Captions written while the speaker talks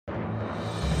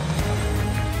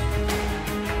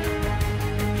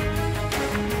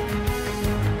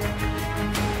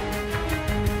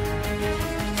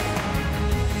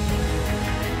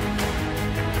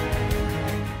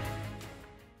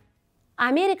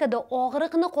Amerikada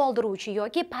og'riqni qoldiruvchi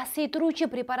yoki pasaytiruvchi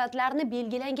preparatlarni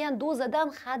belgilangan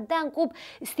dozadan haddan ko'p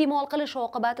iste'mol qilish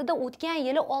oqibatida o'tgan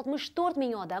yili 64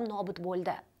 ming odam nobud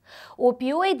bo'ldi.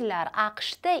 Opioidlar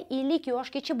AQShda 50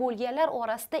 yoshgacha bo'lganlar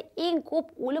orasida eng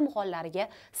ko'p o'lim hollariga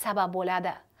sabab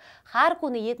bo'ladi. Har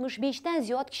kuni 75 dan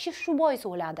ziyod kishi shu bois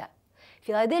o'ladi.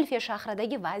 Filadelfiya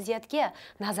shahridagi vaziyatga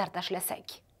nazar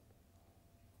tashlasak.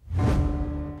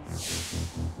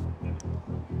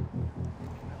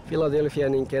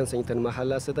 Filadelfiyaning Kensington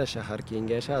mahallasida shahar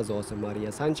kengashi a'zosi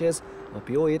Maria Sanchez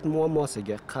opioid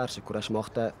muammosiga qarshi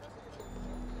kurashmoqda.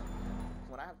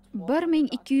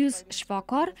 1200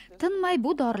 shifokor tinmay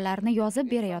bu dorilarni yozib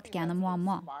berayotgani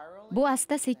muammo. Bu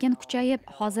asta-sekin kuchayib,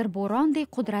 hozir bo'rondek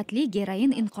qudratli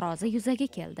geroin inqirozi yuzaga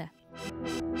keldi.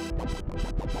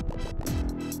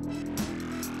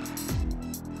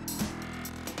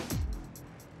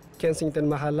 Kensington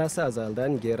mahallasi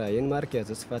azaldan geroin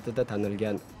markazi sifatida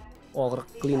tanilgan. Og'riq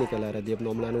klinikalari deb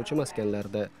nomlanuvchi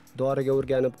maskanlarda doriga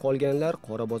o'rganib qolganlar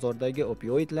qora bozordagi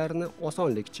opioidlarni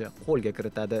osonlikcha qo'lga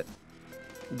kiritadi.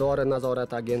 Dori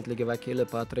nazorat agentligi vakili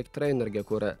Patrick Treynerga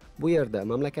ko'ra, bu yerda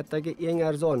mamlakatdagi eng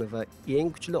arzon va eng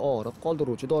kuchli og'riq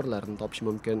qoldiruvchi dorilarni topish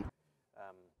mumkin.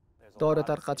 Dori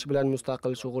tarqatish bilan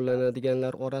mustaqil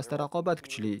shug'ullanadiganlar orasida raqobat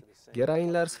kuchli.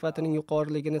 Geroinlar sifatining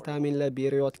yuqoriligini ta'minlab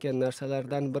berayotgan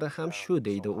narsalardan biri ham shu,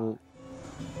 deydi u.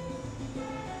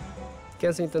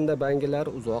 Kensingtonda bangilar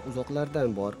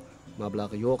uzoq-uzoqlardan bor.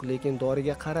 Mablag'i yo'q, lekin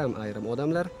doriga qaram ayrim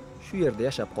odamlar shu yerda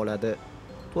yashab qoladi.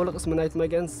 To'liq ismini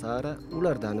aytmagan Sara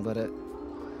ulardan biri.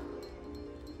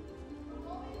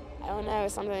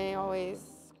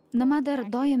 Nimadir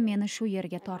doim meni shu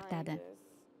yerga tortadi.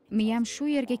 Miyam shu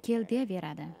yerga kel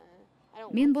deyaveradi.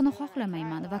 Men buni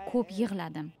xohlamayman va ko'p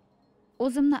yig'ladim.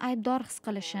 O'zimni aybdor his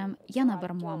qilishim yana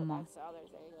bir muammo.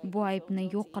 Bu aybni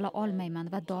yo'q qila olmayman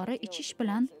va dori ichish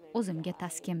bilan o'zimga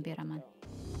taskin beraman.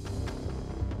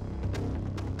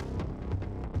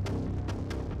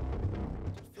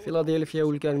 Filadelfiya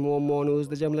ulkan muammoni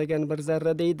o'zida jamlagan bir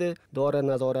zarra, deydi dori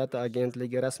nazorati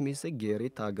agentligi rasmiysi Geri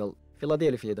Tagl.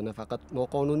 Filadelfiyada nafaqat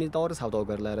noqonuniy dori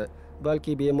savdogarlari,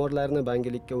 balki bemorlarni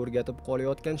bangilikka o'rgatib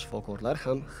qolayotgan shifokorlar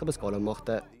ham hibsga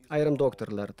olinmoqda. Ayrim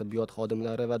doktorlar, tibbiyot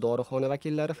xodimlari va dorixona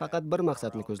vakillari faqat bir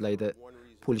maqsadni ko'zlaydi: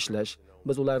 pul ishlash.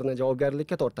 Biz ularni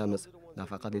javobgarlikka tortamiz,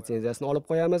 nafaqat litsenziyasini olib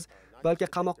qo'yamiz, balki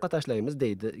qamoqqa tashlaymiz,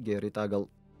 deydi Geri Tagl.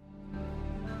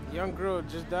 Young girl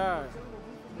just died.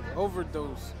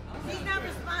 Overdose. He's not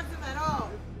responsive at all.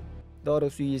 Dori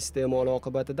suiiste'moli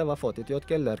oqibatida vafot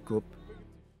etayotganlar ko'p.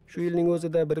 Shu yilning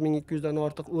o'zida 1200 dan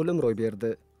ortiq o'lim ro'y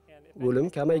berdi. O'lim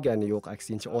kamaygani yo'q,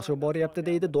 aksincha oshib boryapti,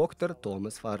 deydi doktor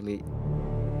Thomas Farley.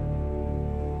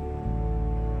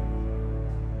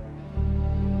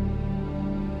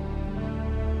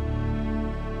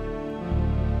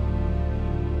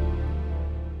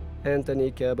 Anthony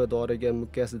kabi doriga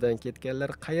mukkasidan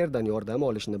ketganlar qayerdan yordam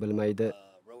olishni bilmaydi.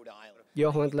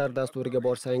 Giyohvandlar dasturiga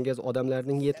borsangiz,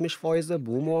 odamlarning 70%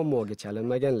 bu muammoga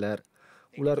chalinmaganlar.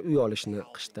 Ular uy olishni,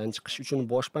 qishdan chiqish uchun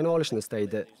boshpana olishni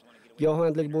istaydi.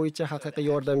 Giyohvandlik bo'yicha haqiqiy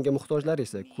yordamga muhtojlar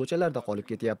esa ko'chalarda qolib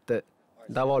ketyapti.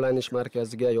 Davolanish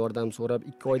markaziga yordam so'rab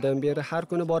 2 oydan beri har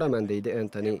kuni boraman, deydi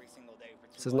Anthony.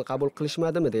 Sizni qabul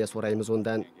qilishmadimi deya so'raymiz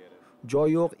undan. Joy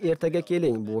yo'q, ertaga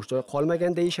keling, bo'sh joy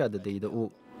qolmagan deyshadi, deydi u.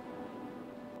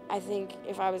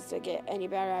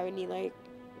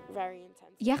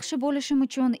 Yaxshi bo'lishim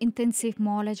uchun intensiv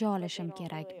muolaja olishim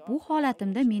kerak. Bu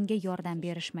holatimda menga yordam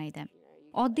berishmaydi.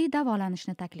 Oddiy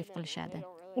davolanishni taklif qilishadi.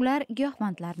 Ular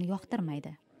giyohvandlarni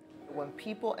yoqtirmaydi.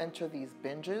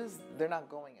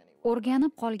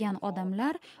 O'rganib qolgan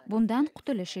odamlar bundan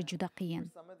qutulishi juda qiyin.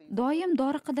 Doim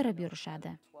dori qidirib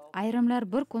yurishadi. Ayrimlar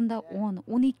bir kunda 10,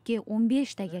 12,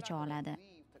 15 tagacha oladi.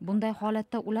 Bunday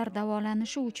holatda ular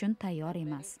davolanishi uchun tayyor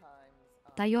emas.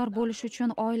 Tayyor bo'lish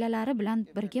uchun oilalari bilan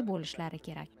birga bo'lishlari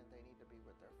kerak.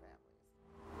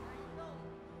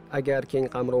 Agar keng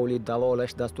qamrovli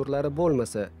davolash dasturlari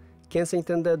bo'lmasa,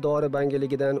 Kensingtonda dori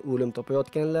bangiligidan o'lim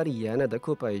topayotganlar yanada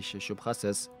ko'payishi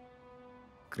shubhasiz.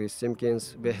 Chris Simpkins,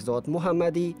 Behzod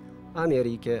Muhammadiy,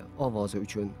 Amerika ovozi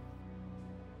uchun.